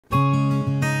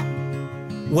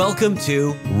Welcome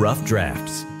to Rough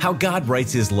Drafts, How God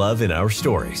Writes His Love in Our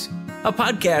Stories, a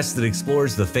podcast that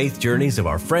explores the faith journeys of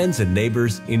our friends and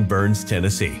neighbors in Burns,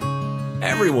 Tennessee.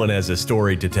 Everyone has a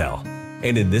story to tell,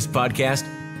 and in this podcast,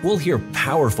 we'll hear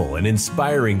powerful and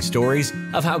inspiring stories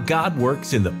of how God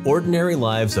works in the ordinary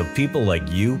lives of people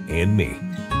like you and me.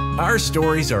 Our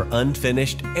stories are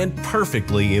unfinished and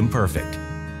perfectly imperfect.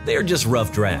 They are just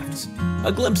rough drafts,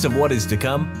 a glimpse of what is to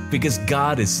come because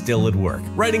God is still at work,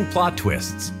 writing plot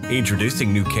twists,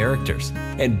 introducing new characters,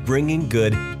 and bringing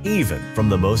good even from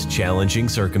the most challenging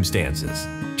circumstances.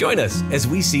 Join us as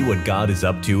we see what God is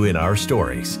up to in our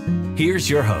stories. Here's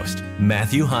your host,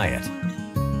 Matthew Hyatt.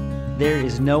 There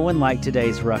is no one like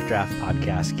today's Rough Draft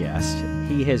podcast guest.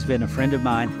 He has been a friend of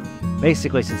mine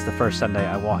basically since the first Sunday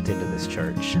I walked into this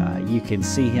church. You can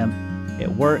see him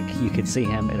at work. You can see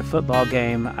him at a football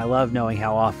game. I love knowing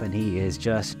how often he is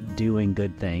just doing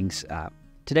good things.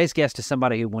 Today's guest is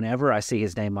somebody who, whenever I see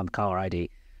his name on the caller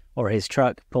ID or his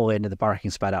truck pull into the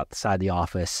parking spot outside the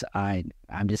office, I'm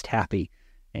just happy.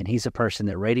 And he's a person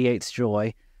that radiates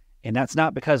joy. And that's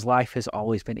not because life has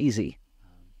always been easy.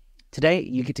 Today,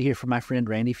 you get to hear from my friend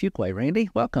Randy Fuqua. Randy,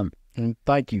 welcome. And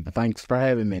thank you. Thanks for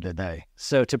having me today.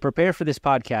 So to prepare for this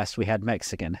podcast, we had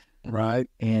Mexican. Right.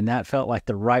 And that felt like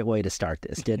the right way to start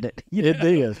this, didn't it? It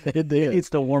did. It did. It's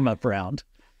the warm-up round.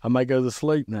 I may go to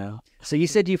sleep now. So you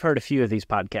said you've heard a few of these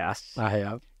podcasts. I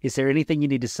have. Is there anything you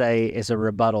need to say as a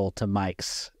rebuttal to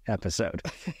Mike's episode?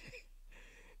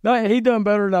 No, he done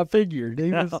better than I figured.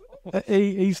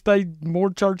 He stayed more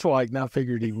church-like than I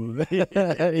figured he would.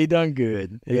 He done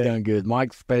good. He done good.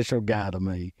 Mike's a special guy to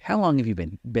me. How long have you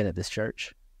been at this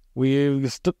church?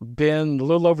 We've been a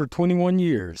little over 21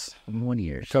 years. 21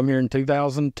 years. Come here in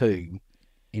 2002.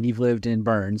 And you've lived in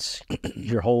Burns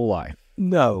your whole life?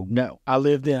 No.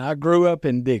 I grew up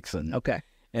in Dixon. Okay.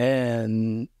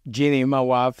 And Jenny, my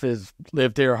wife, has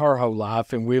lived here her whole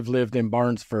life, and we've lived in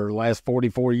Burns for the last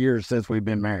 44 years since we've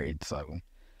been married.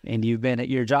 And you've been at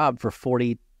your job for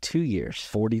 42 years.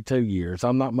 42 years.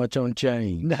 I'm not much on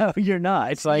change. No, you're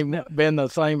not. Been the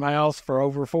same house for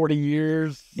over 40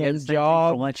 years. Same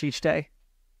job. For lunch each day?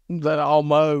 That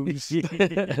almost.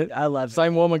 I love it.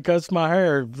 Same woman cuts my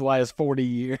hair the last 40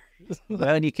 years. Well,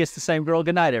 and you kiss the same girl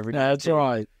goodnight every day. That's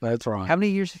right. How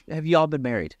many years have you all been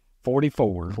married?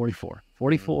 44.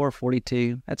 44,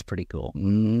 42. That's pretty cool.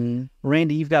 Mm-hmm.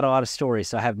 Randy, you've got a lot of stories,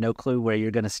 so I have no clue where you're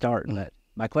going to start. But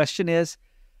my question is,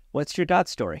 what's your God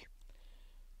story?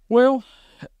 Well,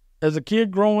 as a kid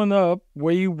growing up,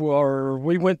 we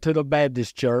went to the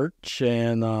Baptist church,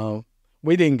 and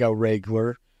we didn't go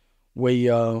regular.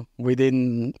 We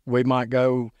might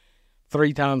go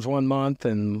 3 times one month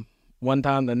and 1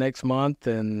 time the next month,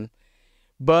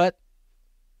 but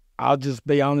I'll just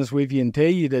be honest with you and tell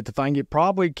you that the thing that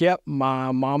probably kept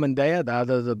my mom and dad out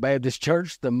of the Baptist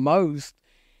church the most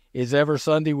is every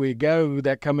Sunday we go,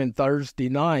 that coming Thursday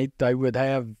night, they would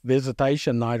have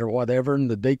visitation night or whatever, and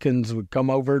the deacons would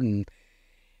come over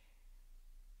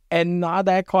and not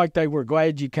act like they were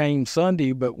glad you came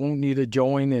Sunday, but want you to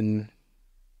join and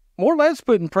more or less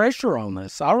putting pressure on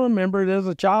us. I remember it as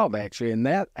a child, actually, and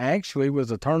that actually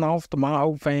was a turnoff to my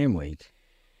whole family.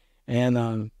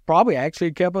 And probably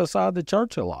actually kept us out of the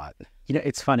church a lot. You know,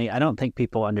 it's funny. I don't think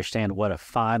people understand what a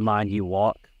fine line you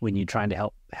walk when you're trying to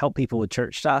help people with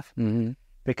church stuff. Mm-hmm.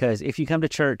 Because if you come to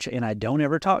church and I don't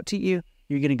ever talk to you,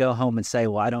 you're going to go home and say,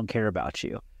 well, I don't care about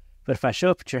you. But if I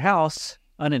show up at your house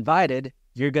uninvited,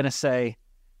 you're going to say,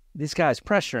 this guy's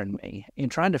pressuring me.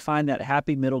 And trying to find that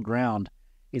happy middle ground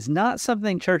is not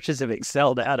something churches have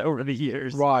excelled at over the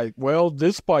years. Right. Well,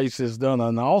 this place has done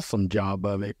an awesome job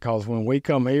of it, because when we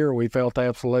come here, we felt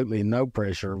absolutely no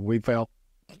pressure. We felt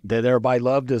that everybody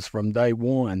loved us from day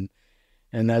one.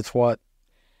 And that's what,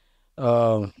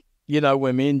 when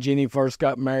me and Jenny first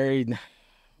got married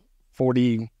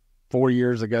 44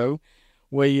 years ago,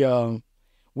 we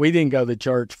didn't go to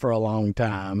church for a long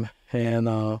time.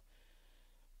 And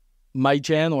May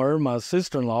Chandler, my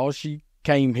sister-in-law, she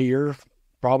came here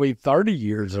probably 30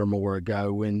 years or more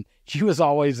ago, and she was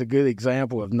always a good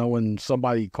example of knowing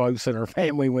somebody close in her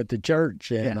family went to church.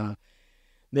 And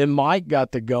then Mike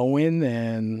got to going,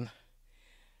 and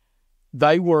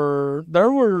they were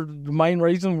the main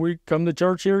reason we come to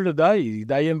church here today.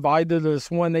 They invited us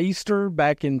one Easter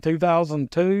back in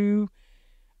 2002,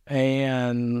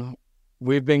 and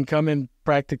we've been coming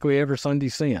practically every Sunday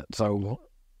since. So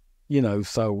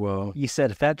you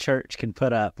said if that church can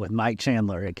put up with Mike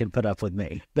Chandler, it can put up with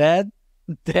me.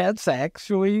 That's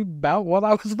actually about what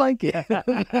I was thinking.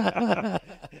 I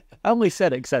only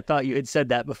said it because I thought you had said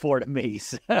that before to me.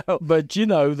 So. But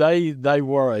they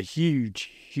were a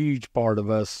huge part of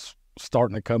us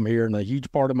starting to come here and a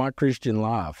huge part of my Christian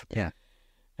life. Yeah.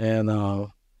 And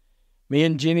me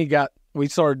and Jenny we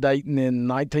started dating in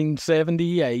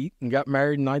 1978 and got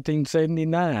married in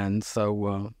 1979.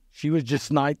 So she was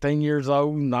just 19 years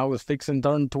old and I was fixing to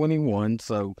turn 21.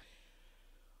 So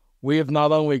we have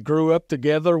not only grew up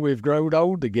together, we've grown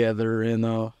old together.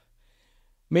 And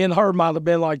me and her might have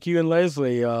been like you and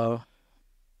Leslie.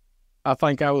 I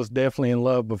think I was definitely in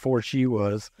love before she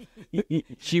was.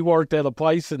 She worked at a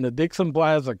place in the Dixon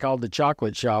Plaza called the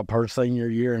Chocolate Shop her senior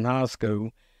year in high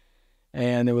school.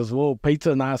 And it was a little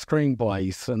pizza and ice cream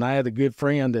place. And I had a good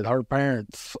friend that her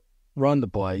parents run the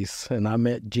place. And I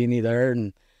met Jenny there.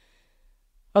 And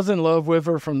I was in love with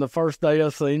her from the first day I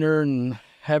seen her and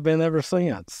have been ever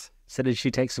since. So did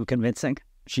she take some convincing?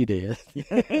 She did.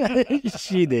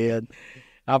 She did.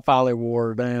 I finally wore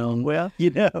her down. Well,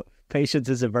 patience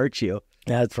is a virtue.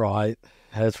 That's right.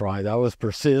 That's right. I was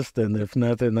persistent, if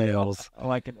nothing else. Oh,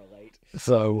 I can relate.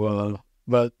 So,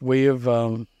 but we have,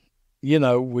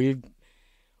 we've,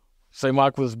 seemed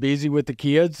like was busy with the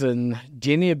kids, and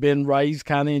Jenny had been raised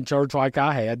kind of in church like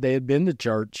I had. They had been to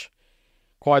church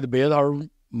quite a bit. Her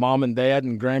mom and dad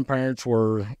and grandparents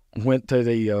went to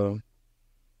the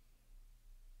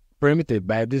Primitive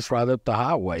Baptist right up the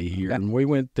highway here, and we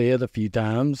went there a few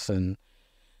times and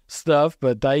stuff,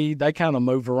 but they kind of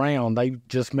move around. They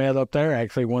just met up there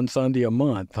actually one Sunday a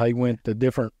month. They went to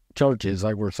different churches.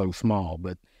 They were so small,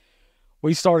 but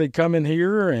we started coming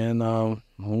here, and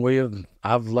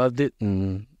I've loved it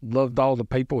and loved all the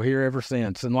people here ever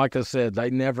since. And like I said, they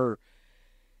never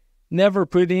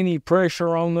put any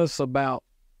pressure on us about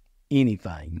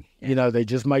anything. They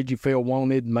just made you feel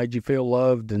wanted, made you feel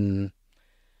loved, and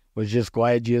was just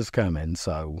glad you was coming.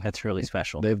 So that's really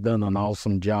special. They've done an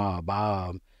awesome job.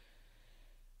 I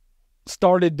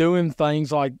started doing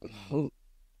things like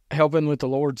helping with the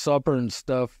Lord's Supper and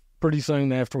stuff pretty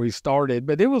soon after we started,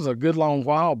 but it was a good long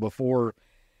while before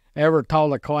I ever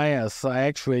taught a class. I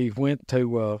actually went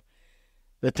to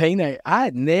the teenage. I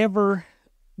had never,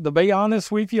 to be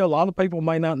honest with you, a lot of people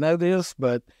may not know this,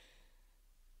 but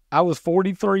I was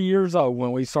 43 years old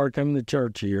when we started coming to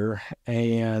church here,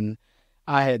 and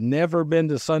I had never been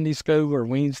to Sunday school or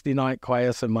Wednesday night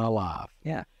class in my life.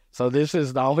 Yeah. So this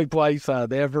is the only place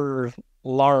I'd ever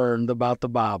learned about the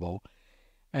Bible.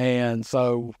 And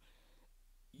so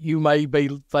you may be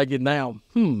thinking now,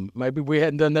 maybe we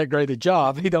hadn't done that great a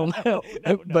job. You don't know.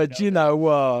 But,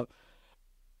 y'all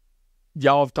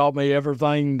have taught me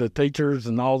everything. The teachers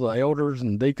and all the elders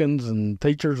and deacons and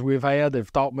teachers we've had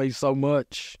have taught me so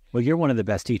much. Well, you're one of the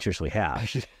best teachers we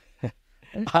have.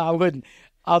 I'll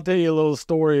tell you a little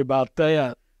story about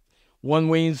that. One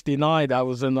Wednesday night, I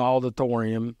was in the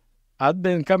auditorium. I'd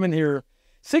been coming here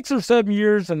 6 or 7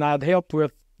 years, and I'd helped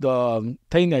with the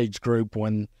teenage group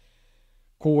one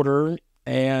quarter,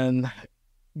 and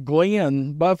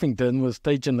Glenn Buffington was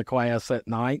teaching the class that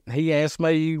night. He asked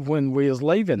me when we was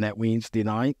leaving that Wednesday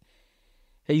night,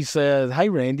 he said, "Hey,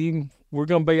 Randy, we're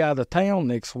going to be out of town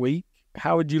next week.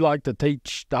 How would you like to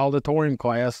teach the auditorium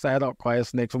class, the adult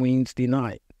class, next Wednesday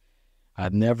night?"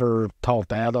 I'd never taught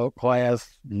the adult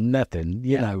class, nothing,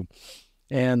 you know.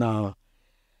 And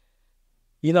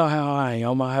you know how I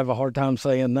am. I have a hard time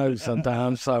saying no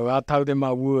sometimes, so I told him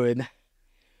I would.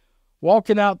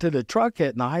 Walking out to the truck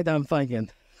at night, I'm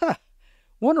thinking,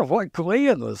 wonder what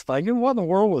Glenn was thinking. What in the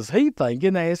world was he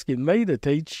thinking, asking me to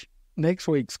teach next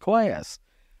week's class?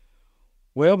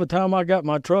 Well, by the time I got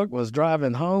my truck, was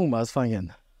driving home, I was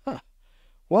thinking,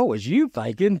 what was you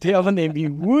thinking, telling him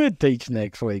you would teach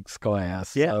next week's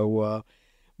class? Yeah. So,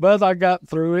 but I got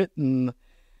through it, and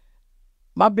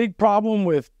my big problem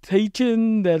with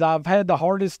teaching that I've had the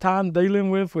hardest time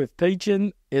dealing with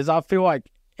teaching is I feel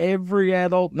like every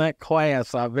adult in that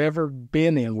class I've ever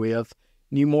been in with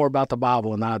knew more about the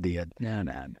Bible than I did. No.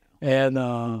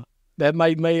 And that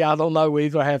made me, I don't know,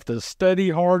 either have to study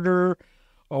harder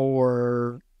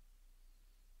or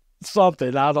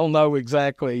something. I don't know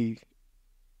exactly.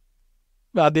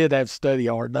 I did have to study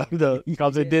hard, though,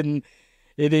 because it didn't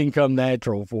come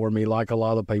natural for me like a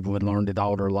lot of people had learned it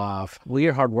all their life. Well,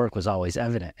 your hard work was always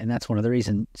evident, and that's one of the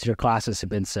reasons your classes have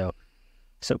been so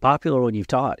popular when you've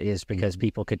taught, is because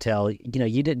people could tell,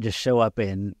 you didn't just show up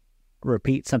and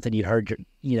repeat something you'd heard,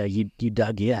 you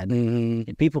dug in. Mm-hmm.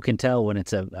 And people can tell when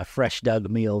it's a fresh dug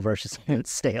meal versus when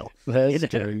it's stale. That's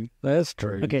true. That's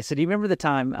true. Okay, so do you remember the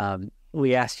time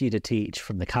we asked you to teach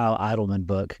from the Kyle Idleman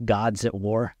book, God's at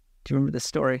War? Do you remember this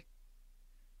story?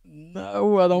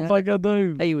 No, I don't think I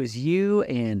do. Hey, it was you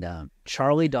and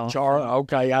Charlie Dawson.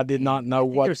 Okay, I did not know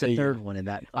what There's a third one in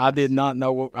that class. I did not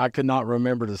know. I could not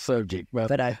remember the subject.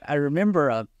 But I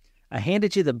remember I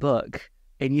handed you the book,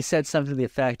 and you said something to the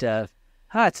effect of,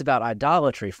 It's about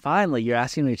idolatry. Finally, you're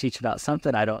asking me to teach about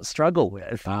something I don't struggle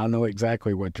with. I know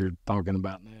exactly what you're talking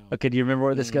about now. Okay, do you remember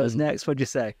where this goes next? What'd you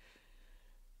say?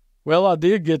 Well, I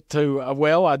did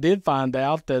I did find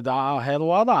out that I had a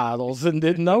lot of idols and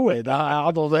didn't know it. I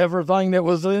idoled everything that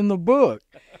was in the book.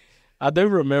 I do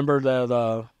remember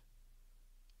that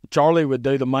Charlie would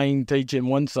do the main teaching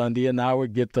one Sunday, and I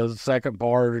would get the second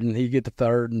part, and he'd get the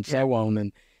third, and so on.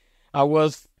 And I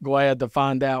was glad to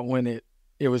find out when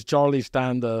it was Charlie's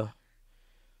time to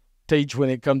teach when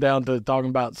it come down to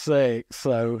talking about sex.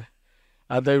 So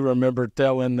I do remember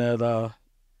telling that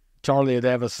Charlie would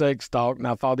have a sex talk, and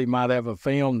I thought he might have a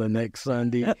film the next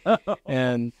Sunday.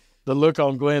 And the look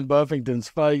on Glenn Buffington's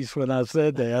face when I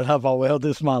said that, I thought, well,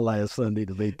 this is my last Sunday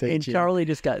to be teaching. And Charlie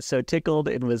just got so tickled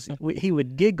and he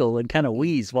would giggle and kind of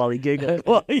wheeze while he giggled.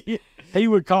 He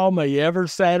would call me every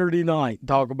Saturday night and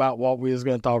talk about what we was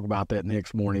going to talk about that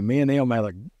next morning. Me and him had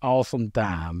an awesome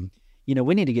time. You know,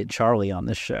 we need to get Charlie on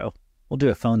this show. We'll do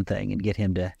a phone thing and get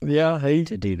him to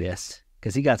do this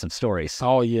because he got some stories.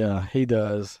 Oh, yeah, he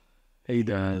does. He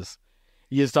does.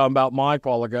 You was talking about Mike a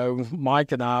while ago.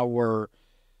 Mike and I were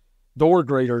door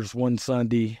greeters one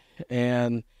Sunday,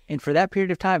 and for that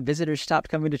period of time, visitors stopped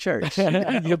coming to church.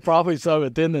 You probably saw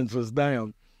attendance was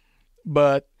down.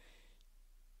 But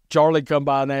Charlie come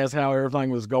by and asked how everything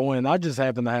was going. I just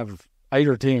happened to have 8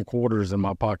 or 10 quarters in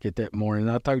my pocket that morning.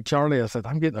 I told Charlie, I said,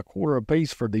 I'm getting a quarter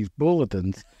apiece for these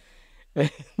bulletins. And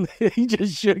he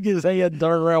just shook his head,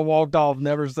 turned around, walked off,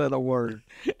 never said a word.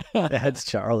 That's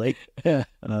Charlie.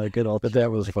 Good old. But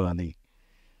that was funny.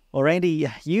 Well, Randy,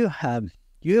 you have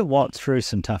walked through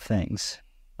some tough things,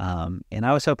 and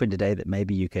I was hoping today that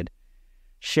maybe you could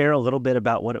share a little bit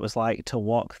about what it was like to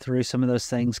walk through some of those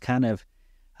things, kind of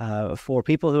for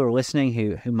people who are listening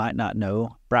who might not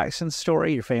know Braxton's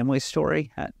story, your family's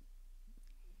story.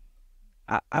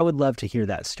 I would love to hear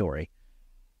that story.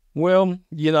 Well,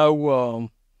 you know,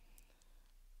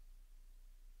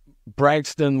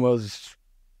 Braxton was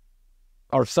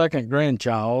our second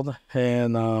grandchild,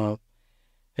 and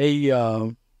he,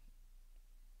 at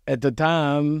the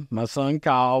time, my son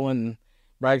Kyle and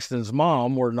Braxton's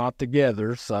mom were not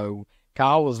together, so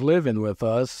Kyle was living with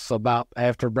us about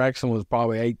after Braxton was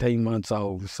probably 18 months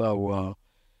old. So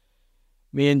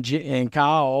me and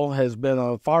Kyle has been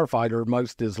a firefighter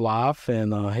most of his life,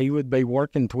 and he would be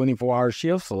working 24-hour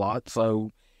shifts a lot.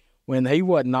 So when he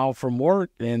wasn't off from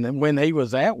work and when he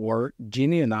was at work,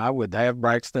 Jenny and I would have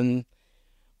Braxton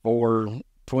for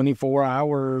 24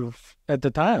 hours at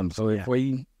the time. So if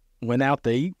we went out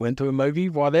to eat, went to a movie,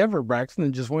 whatever,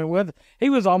 Braxton just went with it. He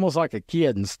was almost like a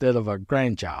kid instead of a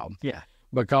grandchild. Yeah.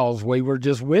 Because we were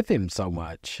just with him so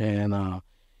much. And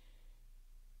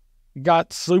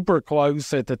got super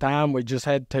close at the time. We just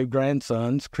had 2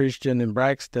 grandsons, Christian and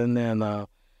Braxton, and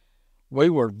we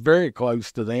were very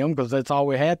close to them because that's all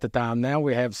we had at the time. Now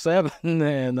we have 7,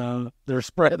 and they're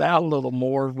spread out a little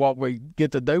more what we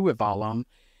get to do with all of them.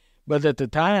 But at the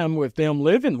time, with them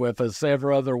living with us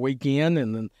every other weekend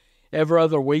and then every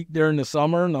other week during the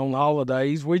summer and on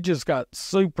holidays, we just got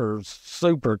super,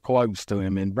 super close to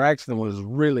him. And Braxton was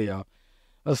really a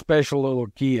special little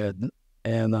kid.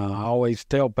 And I always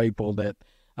tell people that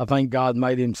I think God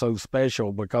made him so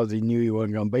special because he knew he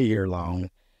wasn't going to be here long.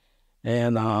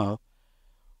 And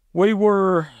we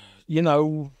were, you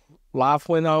know, life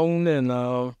went on,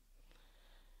 and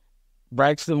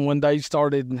Braxton one day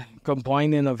started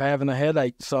complaining of having a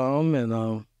headache some,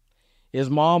 and his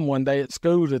mom one day at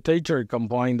school, the teacher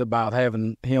complained about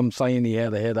having him saying he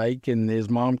had a headache, and his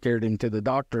mom carried him to the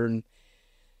doctor, and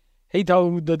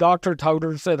the doctor told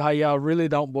her, said, hey, I really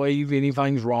don't believe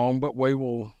anything's wrong, but we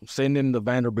will send him to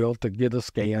Vanderbilt to get a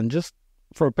scan just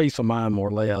for peace of mind, more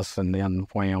or less. And then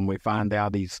when we find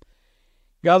out he's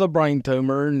got a brain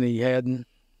tumor and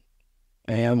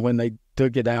when they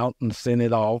took it out and sent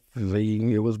it off,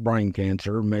 it was brain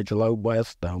cancer,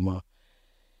 medulloblastoma.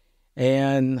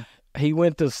 And he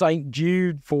went to St.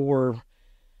 Jude for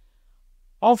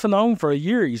off and on for a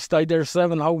year. He stayed there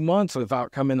 7 whole months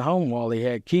without coming home while he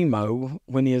had chemo.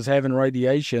 When he was having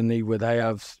radiation, he would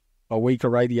have a week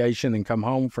of radiation and come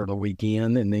home for the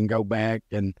weekend and then go back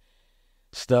and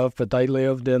stuff. But they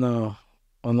lived in an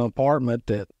apartment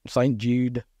that St.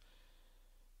 Jude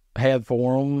had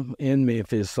for him in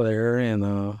Memphis there.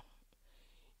 And,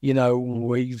 you know,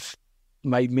 we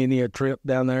made many a trip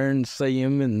down there and see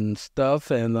him and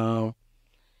stuff. And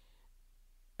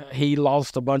he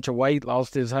lost a bunch of weight,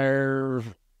 lost his hair,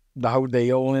 the whole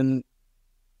deal. And,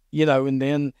 you know, and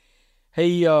then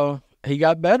he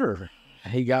got better.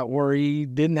 He got where he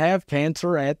didn't have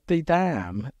cancer at the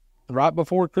time, right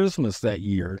before Christmas that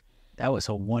year. That was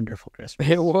a wonderful Christmas.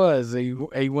 It was.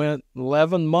 He went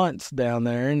 11 months down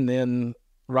there, and then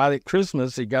right at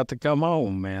Christmas, he got to come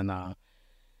home. And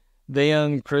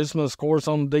then Christmas, of course,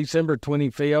 on December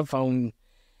 25th,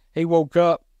 he woke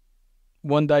up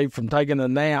one day from taking a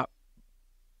nap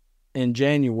in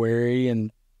January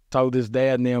and told his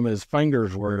dad and them his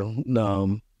fingers were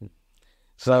numb.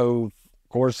 So, of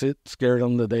course, it scared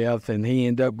him to death, and he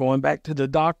ended up going back to the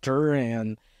doctor,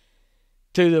 and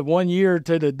to the 1 year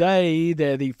to the day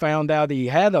that he found out he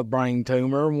had a brain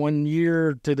tumor, 1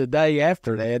 year to the day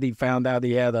after that, he found out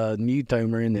he had a new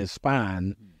tumor in his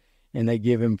spine, and they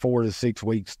give him 4 to 6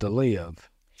 weeks to live.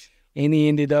 And he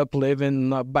ended up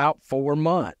living about 4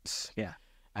 months. Yeah.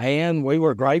 And we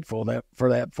were grateful for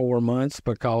that 4 months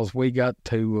because we got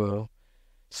to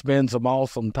spend some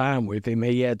awesome time with him.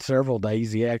 He had several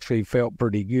days he actually felt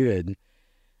pretty good.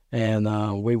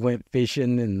 And we went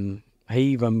fishing, and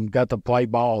he even got to play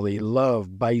ball. He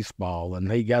loved baseball,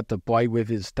 and he got to play with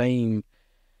his team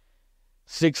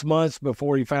 6 months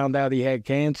before he found out he had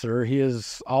cancer.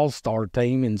 His all-star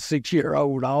team and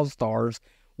 6-year-old all-stars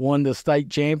won the state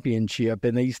championship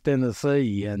in East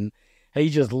Tennessee, and he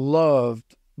just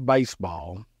loved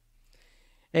baseball.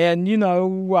 And, you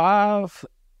know,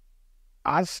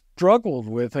 I struggled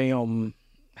with him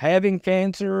having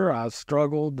cancer. I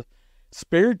struggled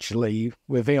spiritually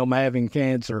with him having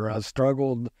cancer. I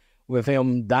struggled with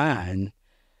him dying.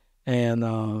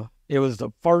 And it was the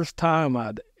first time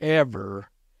I'd ever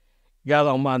got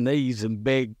on my knees and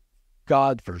begged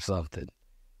God for something.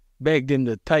 Begged him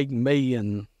to take me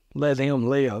and let him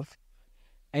live.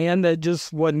 And that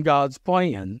just wasn't God's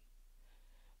plan.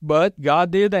 But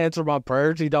God did answer my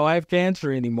prayers. He don't have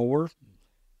cancer anymore.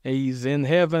 He's in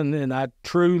heaven, and I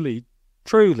truly,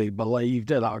 truly believe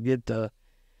that I'll get to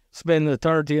spend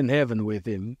eternity in heaven with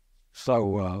him.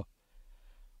 So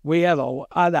we had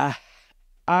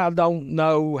I don't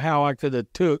know how I could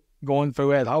have took going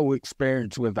through that whole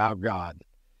experience without God.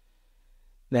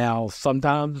 Now,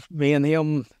 sometimes me and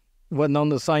him wasn't on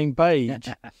the same page.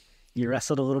 You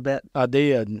wrestled a little bit? I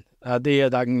did. I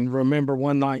can remember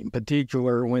one night in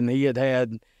particular when he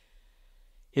had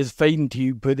his feeding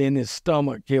tube put in his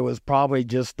stomach. It was probably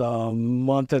just a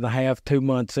month and a half, 2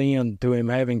 months in to him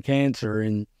having cancer.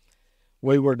 And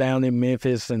we were down in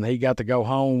Memphis, and he got to go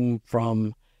home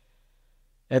from,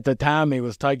 at the time he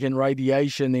was taking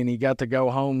radiation, and he got to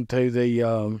go home to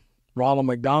the Ronald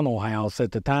McDonald house.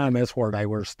 At the time, that's where they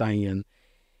were staying.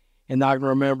 And I can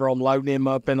remember them loading him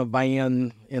up in a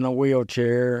van in a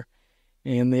wheelchair,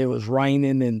 and it was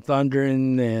raining and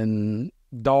thundering and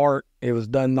dark. It was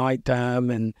done nighttime,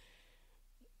 and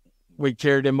we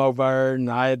carried him over there,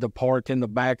 and I had to park in the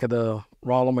back of the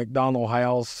Ronald McDonald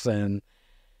house and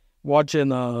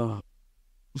watching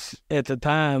at the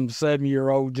time,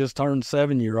 7-year-old, just turned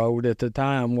 7-year-old at the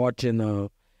time, watching a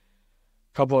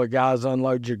couple of guys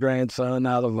unload your grandson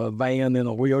out of a van in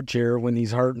a wheelchair when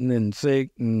he's hurting and sick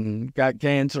and got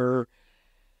cancer.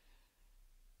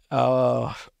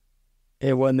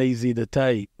 It wasn't easy to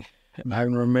take. I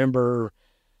can remember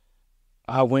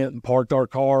I went and parked our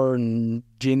car, and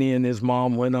Jenny and his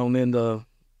mom went on into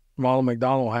Ronald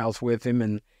McDonald house with him,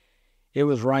 and it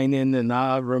was raining, and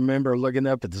I remember looking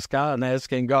up at the sky and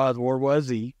asking God, where was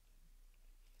he?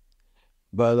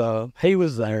 But he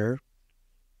was there.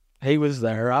 He was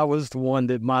there. I was the one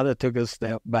that might have took a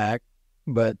step back,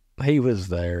 but he was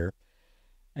there.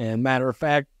 And matter of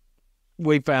fact,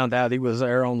 we found out he was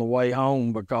there on the way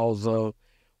home because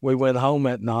we went home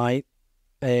at night,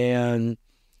 and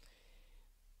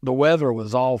the weather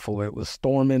was awful. It was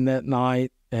storming that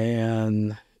night,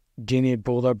 and Jenny had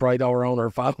pulled up radar on her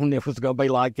phone. It was going to be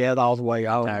like that all the way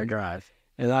home. Entire drive.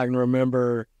 And I can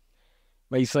remember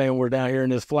me saying, we're down here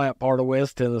in this flat part of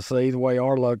West Tennessee. The way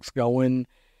our luck's going,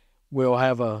 we'll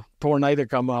have a tornado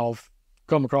come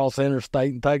across the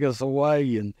interstate and take us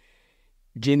away. And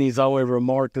Jenny's only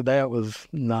remark to that was,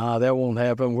 nah, that won't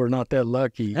happen. We're not that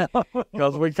lucky.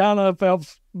 Because we kind of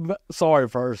felt sorry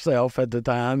for ourselves at the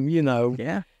time, you know.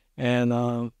 Yeah.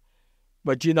 And,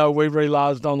 but, you know, we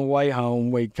realized on the way home,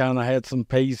 we kind of had some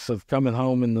peace of coming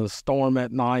home in the storm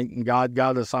at night, and God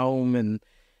got us home. And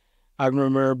I can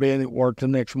remember being at work the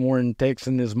next morning,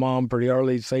 texting his mom pretty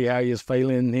early to see how he was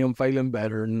feeling, and him feeling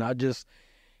better. And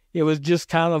it was just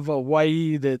kind of a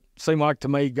way that seemed like to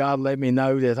me God let me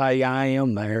know that, hey, I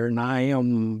am there, and I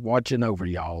am watching over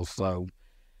y'all. So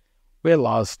we had a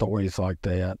lot of stories like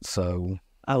that. So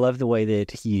I love the way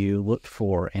that you looked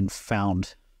for and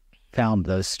found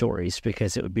those stories,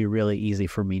 because it would be really easy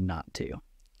for me not to.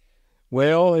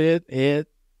 Well, it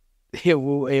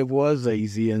was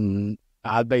easy, and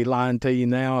I'd be lying to you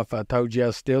now if I told you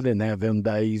I still didn't have them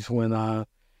days when I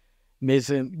miss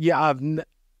him. Yeah,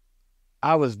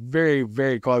 I was very,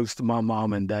 very close to my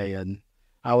mom and dad.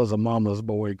 I was a mama's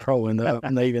boy growing up,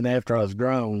 and even after I was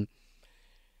grown.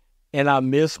 And I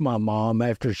miss my mom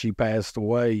after she passed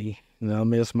away. And I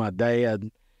miss my dad.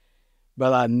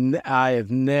 But I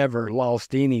have never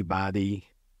lost anybody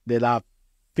that I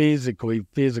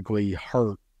physically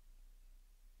hurt,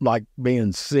 like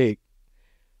being sick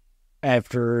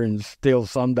after, and still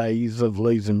some days of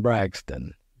losing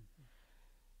Braxton.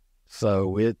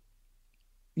 So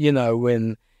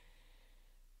and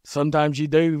sometimes you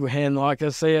do. And like I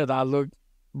said,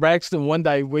 Braxton, one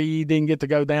day we didn't get to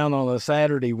go down on one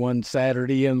Saturday,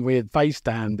 and we had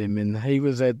FaceTimed him, and he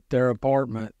was at their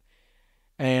apartment.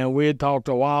 And we had talked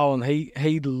a while, and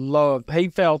he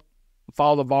felt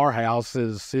fall of our house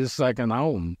as his second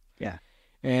home. Yeah.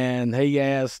 And he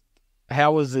asked,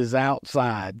 how was his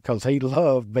outside? Because he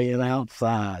loved being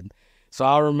outside. So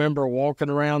I remember walking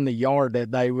around the yard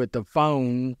that day with the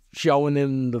phone, showing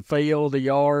him the field, the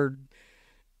yard,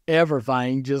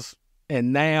 everything.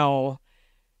 And now,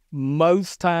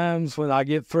 most times when I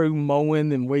get through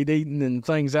mowing and weed eating and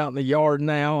things out in the yard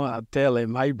now, I tell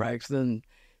him, hey, Braxton,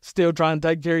 still trying to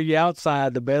take care of you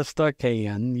outside the best I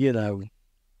can,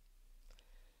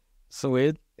 So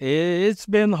it's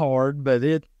been hard, but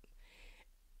it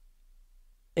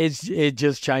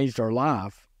just changed our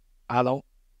life.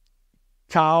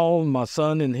 Kyle, my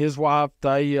son, and his wife,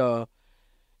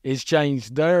 it's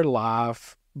changed their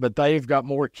life, but they've got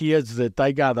more kids that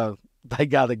they gotta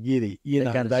get it.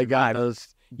 They gotta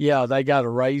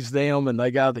raise them, and they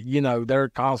gotta, they're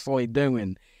constantly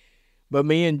doing. But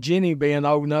me and Jenny, being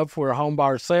old enough, we're home by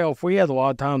ourselves, we had a lot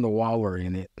of time to wallow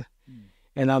in it.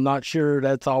 And I'm not sure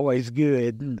that's always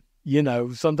good.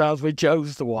 Sometimes we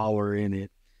chose to wallow in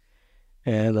it.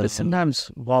 But sometimes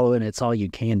wallow in it's all you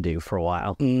can do for a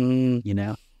while.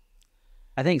 I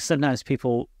think sometimes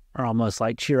people are almost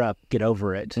like, cheer up, get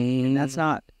over it. And that's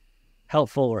not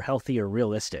helpful or healthy or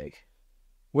realistic.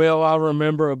 Well, I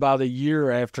remember about a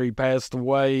year after he passed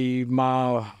away,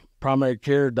 my primary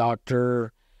care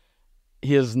doctor,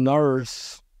 his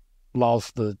nurse,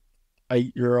 lost a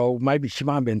 8-year-old. Maybe she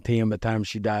might have been 10 by the time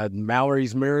she died.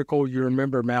 Mallory's Miracle. You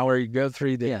remember Mallory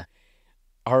Guthrie? Yeah.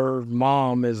 Her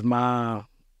mom is my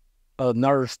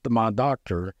nurse to my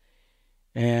doctor.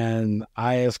 And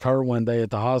I asked her one day at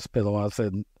the hospital, I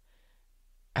said,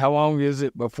 how long is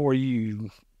it before you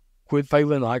quit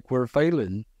feeling like we're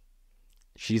feeling?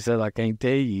 She said, I can't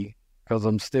tell you because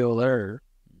I'm still there.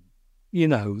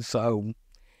 So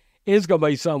it's going to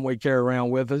be something we carry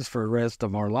around with us for the rest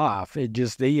of our life. It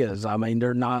just is. I mean,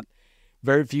 there are not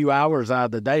very few hours out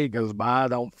of the day goes by I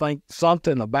don't think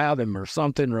something about him or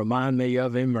something remind me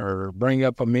of him or bring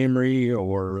up a memory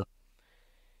or,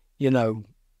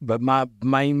 but my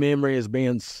main memory is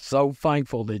being so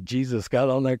thankful that Jesus got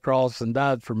on that cross and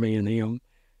died for me and him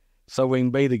so we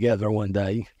can be together one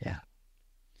day. Yeah.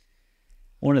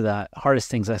 One of the hardest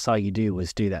things I saw you do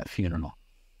was do that funeral.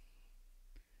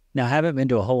 Now, I haven't been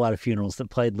to a whole lot of funerals that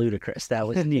played Ludacris. That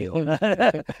was new.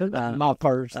 My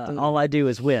first. All I Do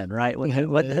Is Win, right?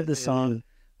 What the song?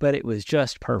 But it was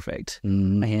just perfect.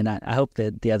 Mm-hmm. And I hope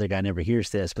that the other guy never hears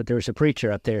this, but there was a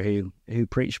preacher up there who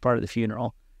preached part of the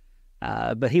funeral.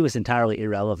 But he was entirely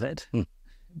irrelevant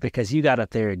because you got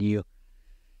up there and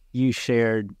you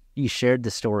shared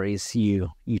the stories, you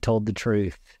told the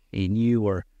truth, and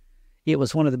it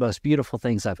was one of the most beautiful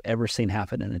things I've ever seen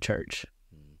happen in a church.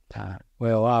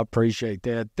 Well, I appreciate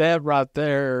that. That right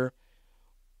there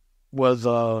was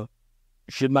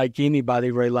should make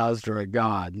anybody realize they're a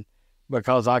God,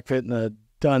 because I couldn't have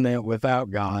done that without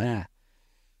God. Yeah.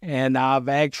 And I've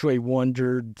actually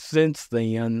wondered since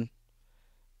then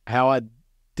how I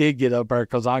did get up there,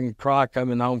 because I can cry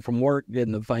coming home from work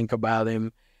getting to think about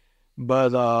him. But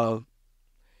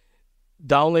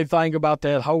the only thing about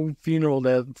that whole funeral,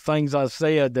 the things I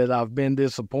said that I've been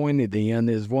disappointed in,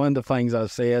 is one of the things I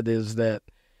said is that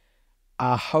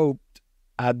I hoped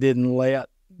I didn't let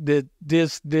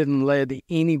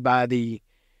anybody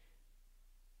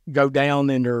go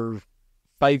down in their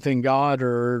faith in God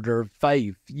or their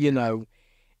faith,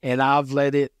 and I've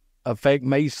let it affect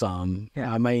me some.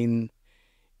 Yeah. I mean,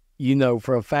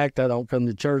 for a fact, I don't come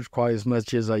to church quite as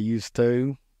much as I used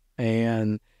to,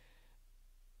 and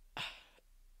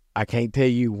I can't tell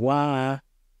you why.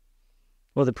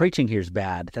 Well, the preaching here is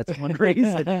bad. That's one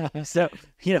reason. So,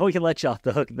 we can let you off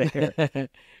the hook there.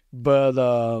 But,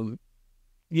 I've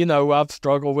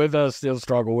struggled with it. I still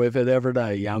struggle with it every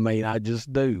day. I mean, I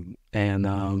just do.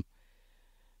 And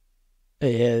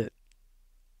it's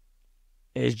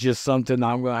just something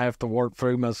I'm going to have to work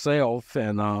through myself.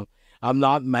 And I'm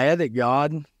not mad at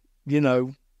God,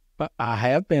 I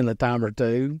have been a time or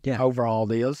two over all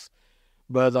this.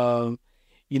 But,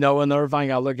 another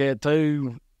thing I look at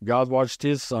too, God watched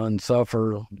his son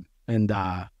suffer and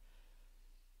die.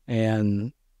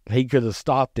 And he could have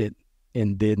stopped it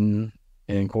and didn't.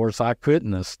 And, of course, I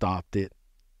couldn't have stopped it.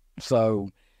 So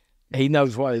he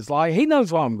knows what it's like. He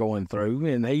knows what I'm going through,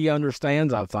 and he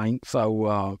understands, I think.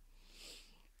 So,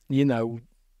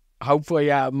 hopefully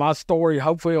my story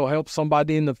will help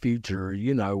somebody in the future,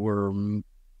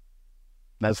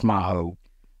 that's my hope.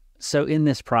 So in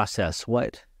this process,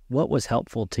 what was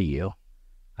helpful to you?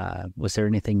 Was there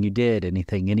anything you did,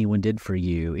 anything anyone did for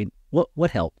you?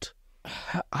 What helped?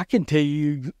 I can tell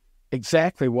you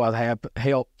exactly what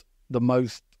helped the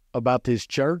most about this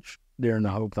church during the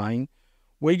whole thing.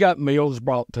 We got meals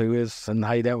brought to us, and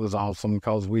hey, that was awesome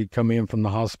because we'd come in from the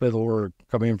hospital or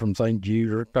come in from St.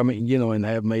 Jude or come in, and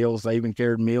have meals. They even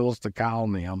carried meals to Kyle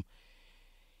and them.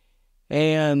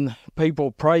 And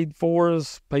people prayed for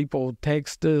us. People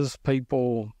texted us.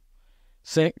 People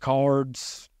sent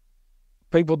cards.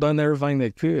 People done everything they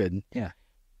could. Yeah.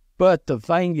 But the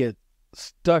thing that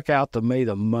stuck out to me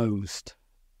the most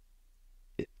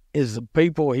is the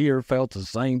people here felt the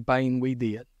same pain we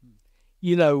did.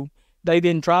 They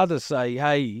didn't try to say,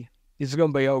 hey, it's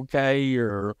going to be okay,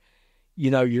 or,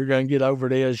 you're going to get over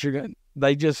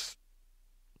this.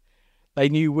 They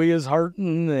knew we was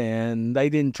hurting, and they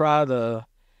didn't try to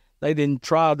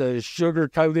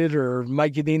sugarcoat it or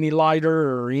make it any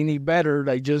lighter or any better.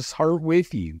 They just hurt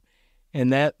with you.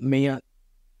 And that meant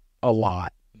a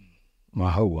lot, a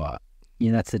whole lot.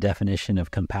 That's the definition of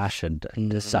compassion,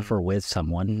 to suffer with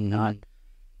someone, not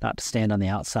to stand on the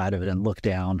outside of it and look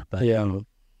down, but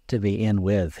to be in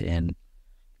with. And,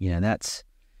 that's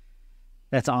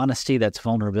honesty, that's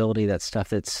vulnerability, that's stuff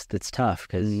that's tough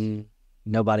because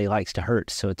nobody likes to hurt.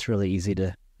 So it's really easy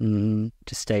to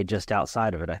stay just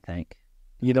outside of it, I think.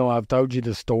 I've told you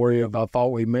the story of I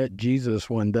thought we met Jesus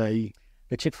one day.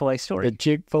 The Chick-fil-A story. The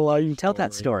Chick-fil-A Tell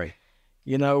that story.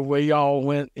 We all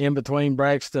went in between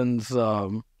Braxton's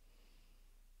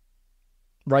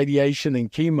radiation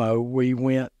and chemo. We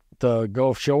went to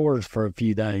Gulf Shores for a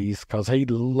few days because he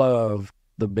loved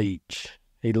the beach.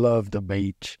 He loved the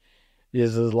beach.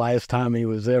 This is the last time he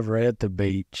was ever at the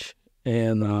beach.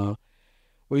 And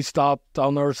we stopped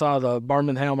on the other side of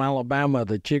Birmingham, Alabama,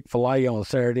 the Chick-fil-A on a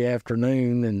Saturday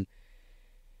afternoon, and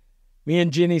me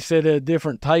and Jenny sat at a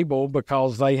different table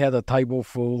because they had a table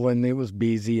full and it was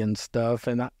busy and stuff.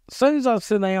 And as soon as I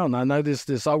sit down, I noticed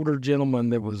this older gentleman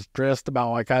that was dressed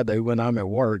about like I do when I'm at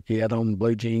work. He had on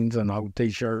blue jeans and an old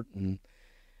T-shirt, and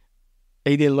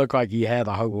he didn't look like he had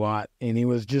a whole lot. And he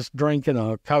was just drinking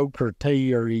a Coke or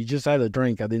tea, or he just had a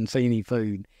drink. I didn't see any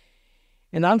food.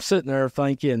 And I'm sitting there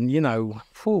thinking, you ought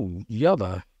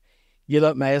to get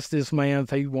up and ask this man if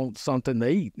he wants something to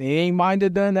eat. And he might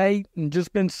have done ate and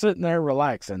just been sitting there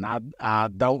relaxing. I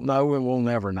don't know, and we'll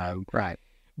never know. Right.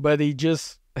 But he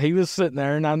was sitting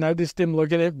there, and I noticed him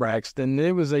looking at Braxton.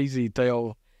 It was easy to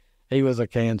tell he was a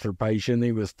cancer patient.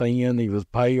 He was thin, he was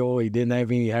pale, he didn't have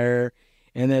any hair.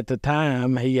 And at the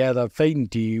time, he had a feeding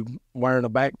tube, wearing a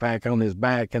backpack on his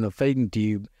back and a feeding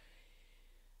tube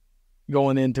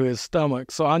going into his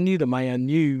stomach. So I knew the man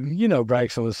knew,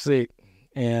 Braxton was sick.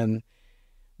 And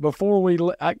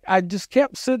before I just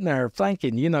kept sitting there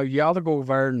thinking, you ought to go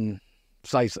over there and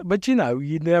say something. But,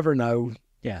 you never know.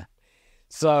 Yeah.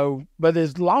 So, but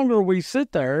as longer we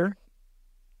sit there,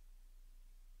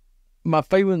 my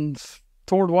feelings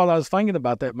toward what I was thinking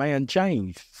about that man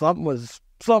changed. Something was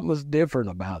different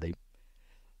about him.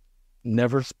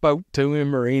 Never spoke to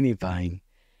him or anything.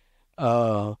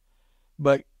 But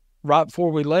right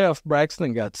before we left,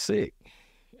 Braxton got sick.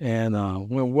 And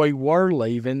when we were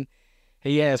leaving,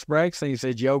 he asked Braxton, he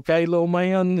said, "You okay, little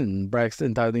man?" And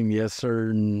Braxton told him, "Yes, sir,"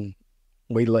 and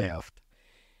we left.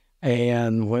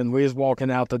 And when we was walking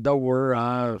out the door,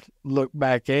 I looked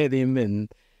back at him,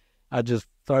 and I just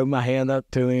threw my hand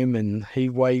up to him, and he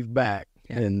waved back.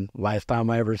 Yeah. And last time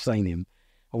I ever seen him.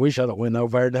 I wish I'd have went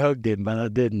over there and hugged him, but I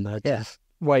didn't. I just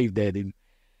waved at him.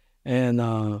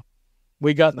 And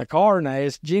we got in the car, and I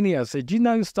asked Jenny, I said, "You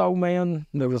know this old man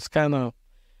that was kind of,"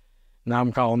 now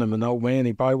I'm calling him an old man.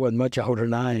 He probably wasn't much older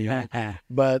than I am.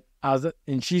 But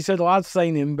and she said, "Well, I'd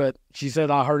seen him," but she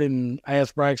said, "I heard him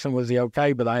ask Braxton, was he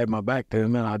okay?" But I had my back to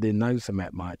him, and I didn't notice him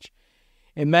that much.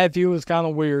 And Matthew was kind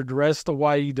of weird. The rest of the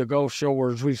way to Gulf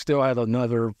Shores, we still had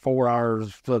another 4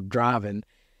 hours of driving.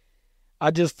 I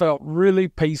just felt really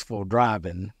peaceful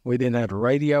driving. We didn't have the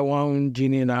radio on.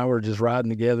 Jenny and I were just riding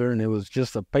together, and it was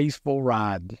just a peaceful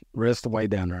ride the rest of the way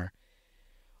down there.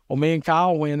 Well, me and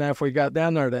Kyle went after we got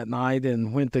down there that night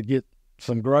and went to get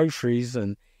some groceries,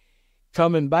 and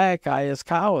coming back, I asked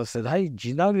Kyle, I said, hey, did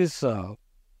you notice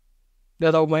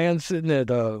that old man sitting at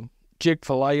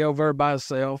Chick-fil-A over there by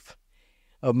himself?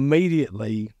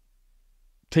 Immediately,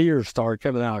 tears started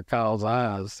coming out of Kyle's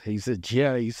eyes. He said,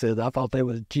 yeah. He said, I thought that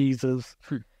was Jesus.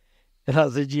 And I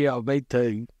said, yeah, me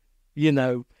too. You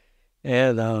know,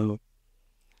 and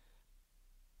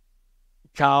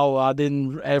Kyle,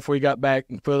 after we got back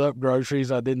and put up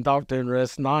groceries, I didn't talk to him the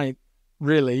rest of the night,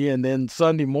 really. And then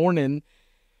Sunday morning,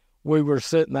 we were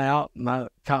sitting out, and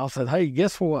Kyle said, hey,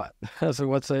 guess what? I said,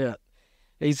 what's that?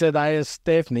 He said, I asked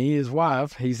Stephanie, his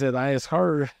wife, he said, I asked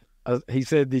her, he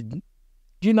said, did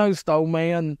you notice the old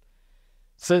man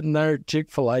sitting there at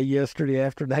Chick-fil-A yesterday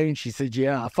afternoon? She said,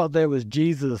 yeah, I thought that was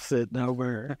Jesus sitting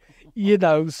over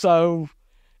there. So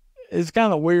it's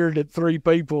kind of weird that 3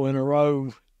 people in a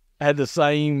row had the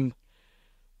same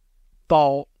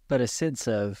thought. But a sense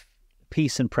of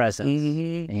peace and presence.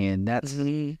 Mm-hmm. And that's,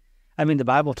 I mean, the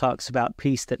Bible talks about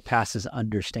peace that passes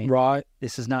understanding. Right.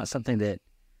 This is not something that,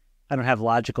 I don't have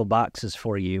logical boxes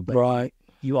for you, but right.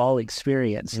 You all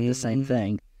experience the same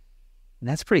thing. And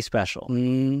that's pretty special.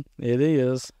 It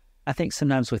is. I think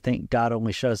sometimes we think God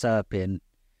only shows up in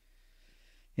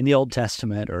the Old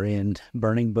Testament or in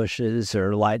burning bushes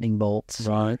or lightning bolts.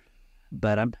 Right.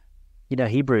 But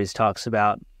Hebrews talks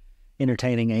about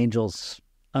entertaining angels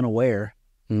unaware.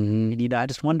 And I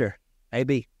just wonder,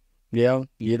 maybe. Yeah,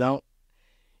 you don't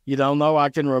know. I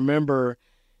can remember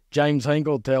James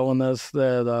Hinkle telling us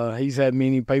that he's had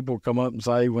many people come up and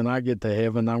say, when I get to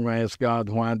heaven, I'm going to ask God,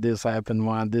 why did this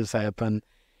happen?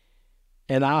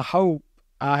 And I hope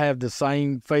I have the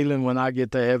same feeling when I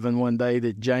get to heaven one day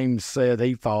that James said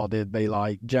he thought it'd be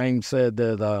like. James said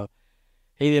that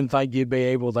he didn't think you'd be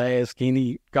able to ask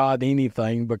God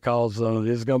anything because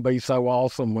it's going to be so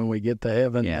awesome when we get to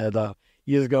heaven that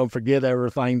you're just going to forget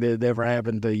everything that had ever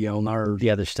happened to you on earth.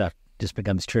 The other stuff just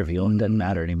becomes trivial and doesn't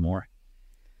matter anymore.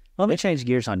 Well, let me change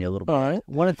gears on you a little bit. All right.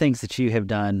 One of the things that you have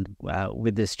done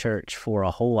with this church for a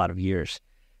whole lot of years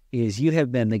is you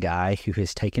have been the guy who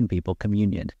has taken people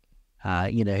communion,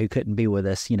 who couldn't be with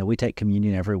us. We take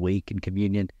communion every week, and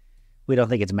communion, we don't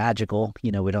think it's magical.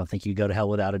 We don't think you go to hell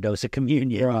without a dose of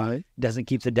communion. Right. It doesn't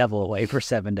keep the devil away for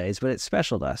 7 days, but it's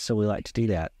special to us, so we like to do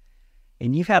that.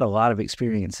 And you've had a lot of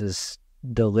experiences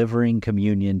delivering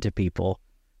communion to people,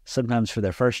 sometimes for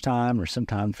their first time or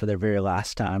sometimes for their very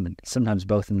last time, and sometimes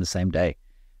both in the same day.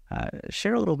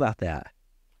 Share a little about that.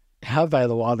 I've had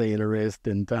a lot of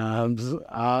interesting times.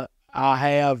 I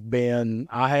have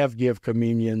give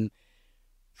communion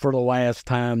for the last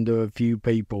time to a few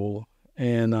people,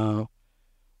 and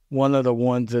one of the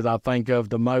ones that I think of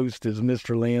the most is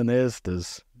Mr. Lynn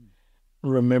Estes.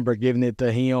 Remember giving it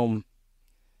to him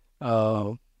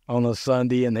on a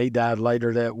Sunday, and he died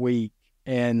later that week.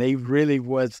 And he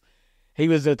was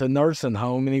at the nursing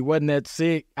home, and he wasn't that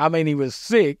sick. I mean, he was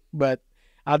sick, but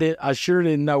I sure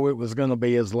didn't know it was going to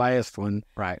be his last one.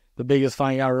 Right. The biggest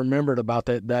thing I remembered about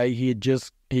that day, he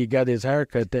got his hair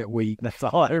cut that week. That's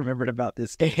all I remembered about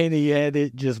this day. And he had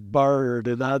it just burned,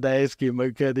 and I'd asked him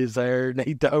who cut his hair, and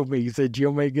he told me, he said, you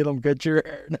want me to get him cut your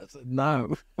hair? And I said,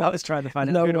 no. I was trying to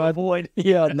find out who to avoid.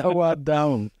 Yeah, no, I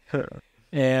don't.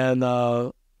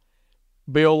 And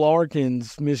Bill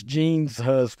Larkins, Miss Jean's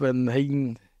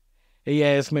husband, he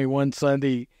asked me one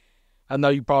Sunday, I know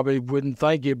you probably wouldn't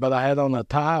think it, but I had on a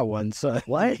tie one Sunday.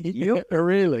 What? Yeah,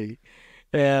 really?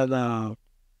 And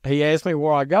he asked me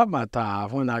where I got my tie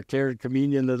when I carried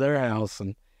communion to their house.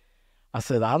 And I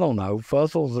said, I don't know,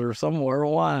 Fuzzles or somewhere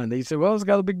wine. He said, well, it's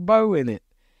got a big bow in it.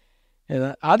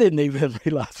 And I didn't even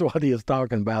realize what he was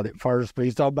talking about at first, but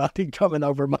he's talking about him coming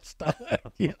over my stomach.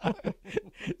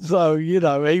 So,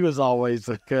 he was always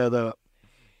a cut up.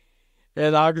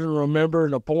 And I can remember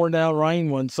in the pouring down rain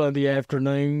one Sunday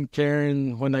afternoon,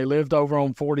 carrying, when they lived over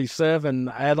on 47,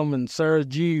 Adam and Sarah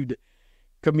Jude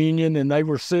communion, and they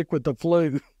were sick with the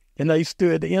flu. And they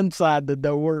stood inside the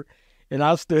door, and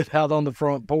I stood out on the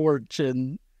front porch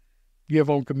and give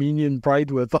them communion,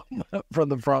 prayed with them from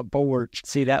the front porch.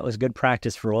 See, that was good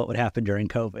practice for what would happen during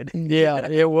COVID. Yeah,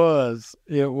 it was.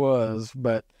 It was.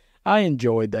 But I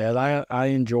enjoyed that. I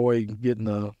enjoy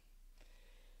getting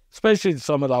especially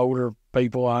some of the older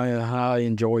people, I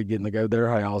enjoy getting to go to their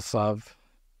house. I've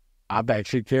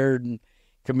actually carried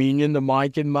communion to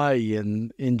Mike and May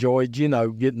and enjoyed,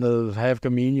 getting to have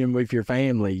communion with your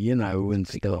family, and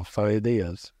stuff. So it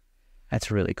is.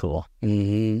 That's really cool.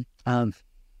 Mm-hmm.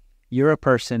 You're a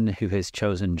person who has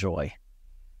chosen joy.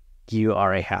 You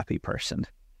are a happy person,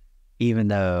 even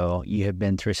though you have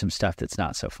been through some stuff that's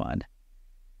not so fun.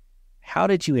 How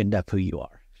did you end up who you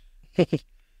are?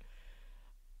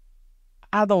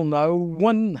 I don't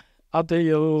know. I'll tell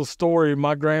you a little story.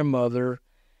 My grandmother,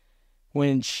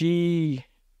 when she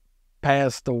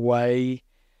passed away,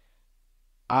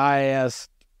 I asked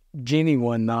Jenny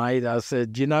one night, I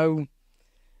said,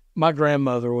 my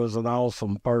grandmother was an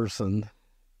awesome person.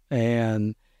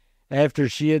 And after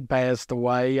she had passed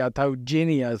away, I told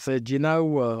Jenny, I said,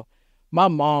 my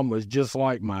mom was just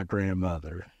like my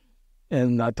grandmother.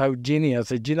 And I told Jenny, I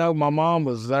said, my mom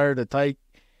was there to take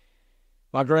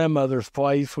my grandmother's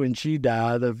place when she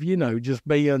died of, just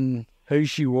being who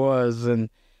she was. And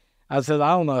I said, I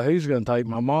don't know who's going to take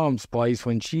my mom's place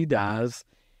when she dies.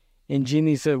 And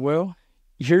Jenny said, well,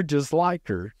 you're just like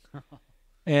her.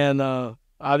 And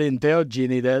I didn't tell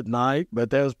Jenny that night, but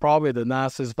that was probably the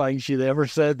nicest thing she'd ever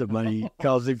said to me.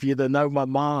 Because if you'd have known my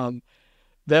mom,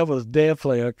 that was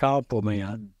definitely a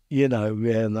compliment,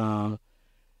 And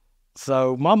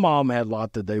so my mom had a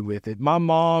lot to do with it.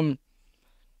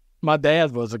 My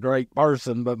dad was a great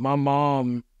person, but my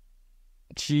mom,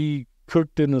 she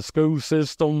cooked in the school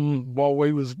system while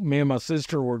me and my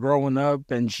sister were growing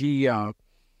up, and she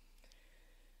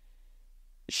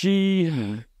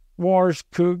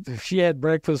washed, cooked. She had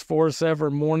breakfast for us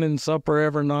every morning, supper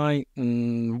every night,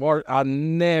 and I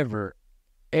never,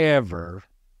 ever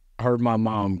heard my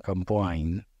mom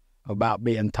complain about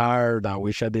being tired. I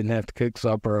wish I didn't have to cook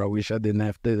supper. I wish I didn't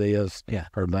have to do this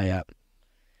or that.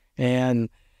 And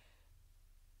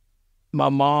my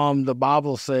mom, the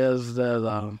Bible says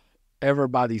that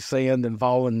everybody sinned and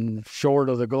fallen short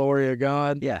of the glory of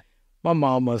God. Yeah. My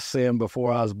mom must sin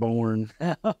before I was born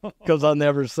because I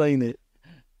never seen it,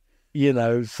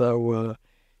 So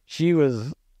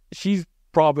she's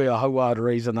probably a whole lot of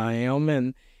reason I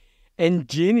am. And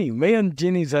Jenny, me and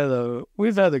Jenny's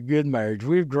we've had a good marriage.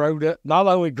 We've not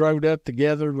only grown up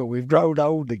together, but we've grown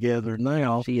old together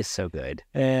now. She is so good.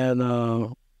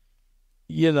 And,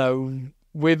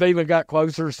 we've even got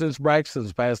closer since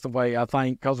Braxton's passed away, I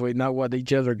think, because we know what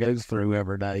each other goes through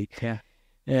every day. Yeah.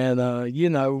 And,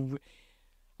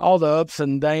 all the ups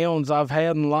and downs I've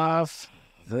had in life,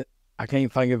 I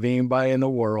can't think of anybody in the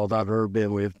world I've ever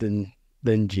been with than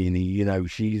Jenny.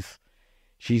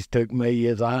 She's took me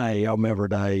as I am every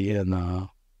day, and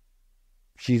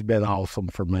she's been awesome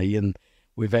for me. And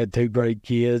we've had 2 great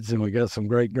kids, and we got some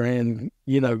great grandkids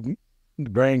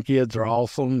are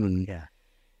awesome,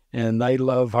 and they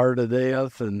love her to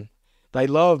death, and they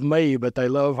love me, but they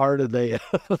love her to death.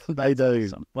 They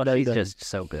do. Well, she's just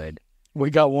so good. We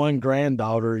got one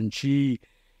granddaughter, and she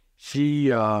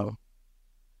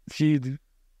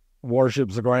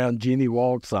worships the ground Jenny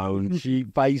walks on. She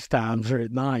FaceTimes her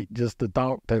at night just to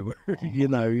talk to her,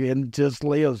 and just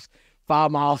lives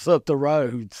 5 miles up the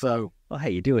road. So, well,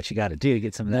 hey, you do what you got to do to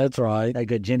get some of that's right. That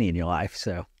good Jenny in your life.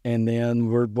 So, and then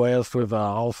we're blessed with an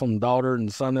awesome daughter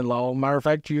and son-in-law. Matter of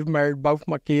fact, you've married both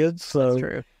my kids. So, that's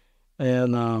true.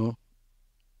 And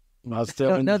I still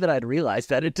don't know that I'd realized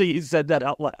that until you said that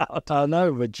out loud. I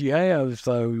know, but you have.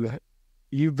 So,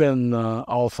 you've been an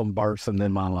awesome person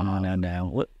in my life.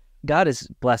 No. God has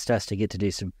blessed us to get to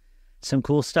do some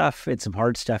cool stuff and some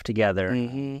hard stuff together.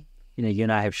 Mm-hmm. You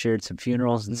and I have shared some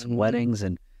funerals and some weddings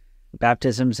and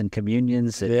baptisms and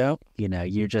communions. And,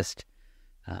 you're just,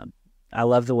 I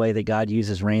love the way that God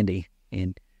uses Randy.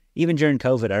 And even during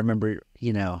COVID, I remember,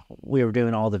 we were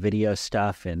doing all the video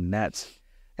stuff, and that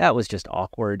was just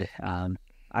awkward.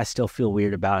 I still feel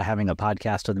weird about having a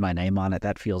podcast with my name on it.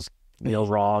 That feels real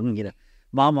wrong.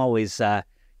 Mom always,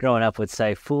 growing up, would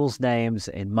say, fools' names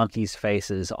and monkeys'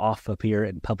 faces off appear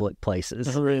in public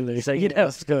places. Really? So,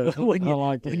 that's good. when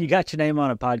you got your name on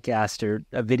a podcast or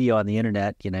a video on the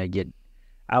internet, I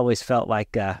always felt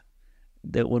like that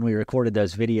when we recorded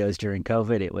those videos during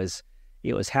COVID,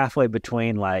 it was halfway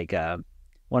between like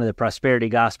one of the prosperity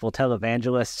gospel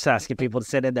televangelists asking people to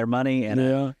send in their money and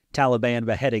a Taliban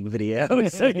beheading video.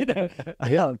 So,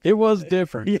 it was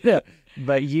different.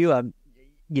 But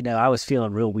I was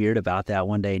feeling real weird about that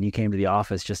one day, and you came to the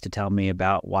office just to tell me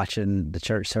about watching the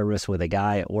church service with a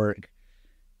guy at work.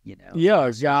 Yeah,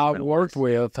 a guy I worked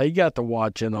with, he got to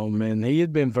watching them, and he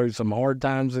had been through some hard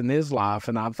times in his life,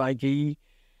 and I think he's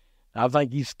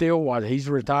still watching. He's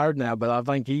retired now, but I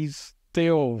think he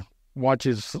still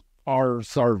watches our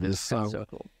service. That's so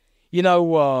cool.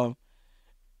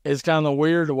 It's kind of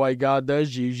weird the way God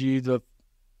does use you.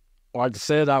 Like I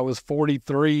said, I was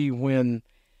 43 when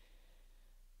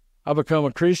I become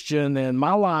a Christian, and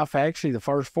my life, actually, the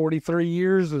first 43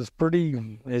 years was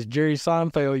pretty, as Jerry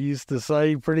Seinfeld used to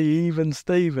say, pretty even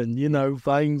Steven.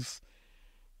 Things,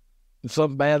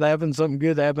 something bad happened, something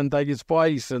good happened, take its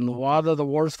place. And a lot of the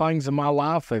worst things in my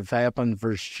life have happened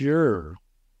for sure.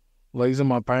 Losing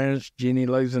my parents, Jenny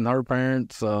losing her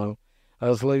parents,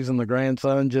 us losing the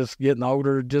grandson, just getting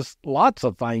older, just lots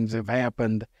of things have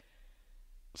happened.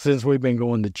 since we've been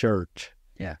going to church.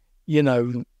 Yeah.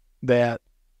 That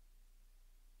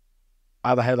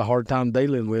I've had a hard time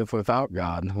dealing with without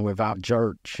God, without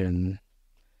church. And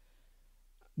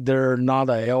they're not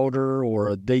an elder or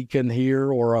a deacon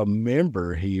here or a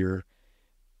member here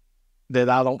that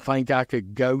I don't think I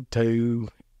could go to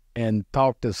and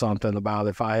talk to something about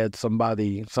if I had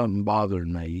something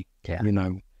bothering me. Yeah.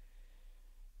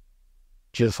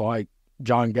 Just like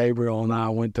John Gabriel and I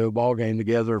went to a ball game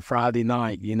together Friday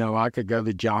night. I could go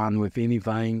to John with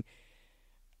anything.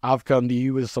 I've come to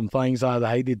you with some things I'd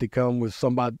hated to come with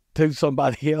somebody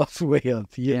else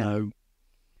with, you know.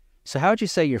 So how would you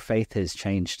say your faith has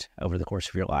changed over the course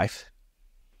of your life?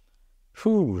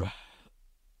 The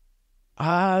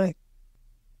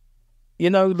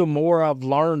more I've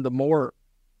learned, the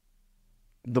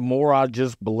more I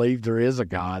just believe there is a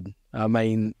God. I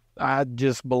mean, I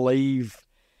just believe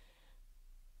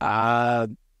that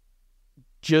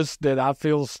I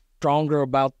feel stronger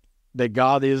about that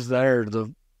God is there.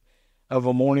 Of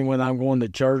a morning when I'm going to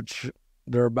church,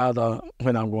 when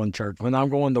I'm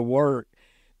going to work,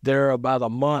 they're about a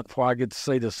month before I get to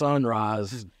see the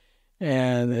sunrise.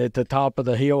 And at the top of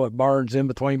the hill at Burns, in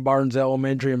between Burns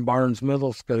Elementary and Burns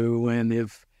Middle School. And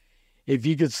if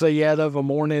you could see out of a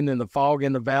morning and the fog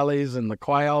in the valleys and the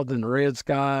clouds and the red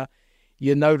sky,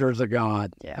 there's a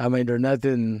God. Yeah. I mean, there's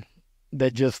nothing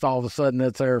that just all of a sudden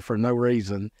that's there for no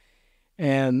reason.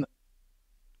 And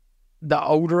the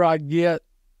older I get,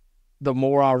 the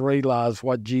more I realize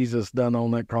what Jesus done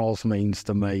on that cross means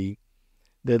to me,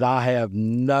 that I have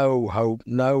no hope,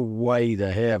 no way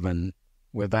to heaven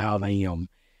without him,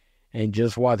 and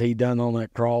just what he done on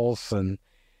that cross. And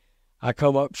I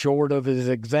come up short of his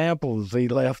examples he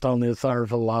left on this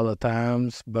earth a lot of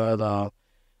times, but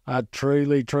I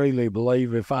truly, truly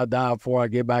believe if I die before I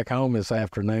get back home this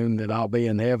afternoon, that I'll be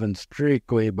in heaven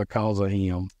strictly because of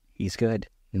him. He's good.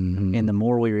 Mm-hmm. And the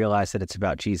more we realize that it's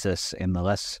about Jesus and the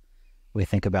less we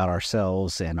think about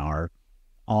ourselves and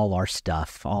all our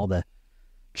stuff, all the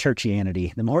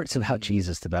churchianity, the more it's about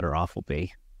Jesus, the better off we'll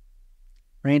be.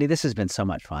 Randy, this has been so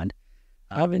much fun.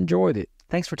 I've enjoyed it.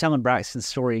 Thanks for telling Braxton's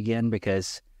story again,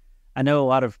 because I know a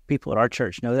lot of people at our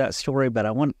church know that story, but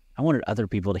I wanted other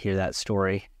people to hear that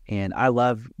story. And I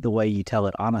love the way you tell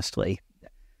it honestly.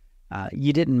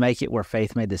 You didn't make it where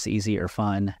faith made this easy or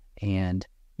fun. And,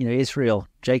 Israel,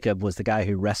 Jacob was the guy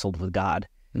who wrestled with God.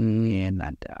 Mm-hmm.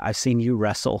 And I've seen you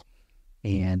wrestle,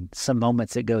 and some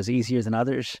moments it goes easier than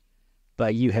others,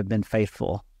 but you have been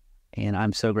faithful, and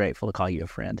I'm so grateful to call you a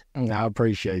friend. I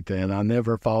appreciate that. I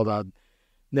never thought in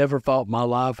my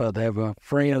life I'd have a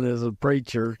friend as a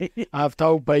preacher. I've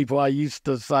told people, I used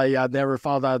to say I never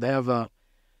thought I'd have a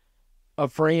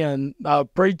friend, a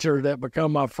preacher that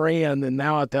become my friend, and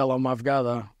now I tell them I've got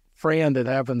a friend that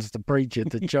happens to preach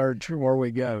at the church where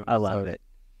we go. I love it.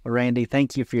 Well, Randy,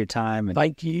 thank you for your time. And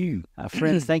thank you.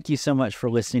 Friends, thank you so much for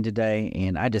listening today.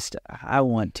 And I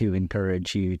want to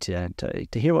encourage you to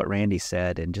hear what Randy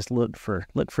said, and just look for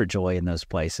joy in those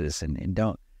places, and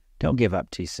don't give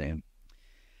up too soon.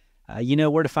 You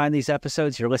know where to find these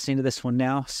episodes. You're listening to this one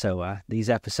now. So these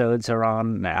episodes are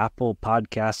on Apple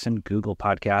Podcasts and Google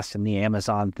Podcasts and the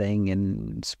Amazon thing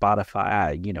and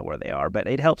Spotify. You know where they are, but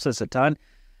it helps us a ton.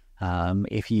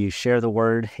 If you share the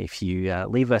word, if you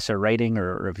leave us a rating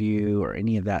or a review or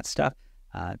any of that stuff,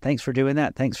 thanks for doing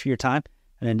that. Thanks for your time.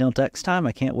 And until next time,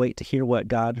 I can't wait to hear what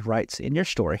God writes in your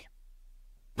story.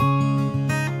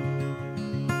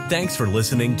 Thanks for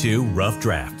listening to Rough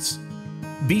Drafts.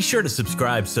 Be sure to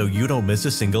subscribe so you don't miss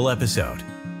a single episode.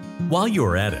 While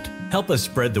you're at it, help us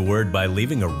spread the word by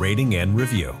leaving a rating and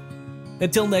review.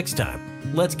 Until next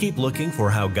time, let's keep looking for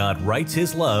how God writes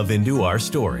his love into our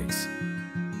stories.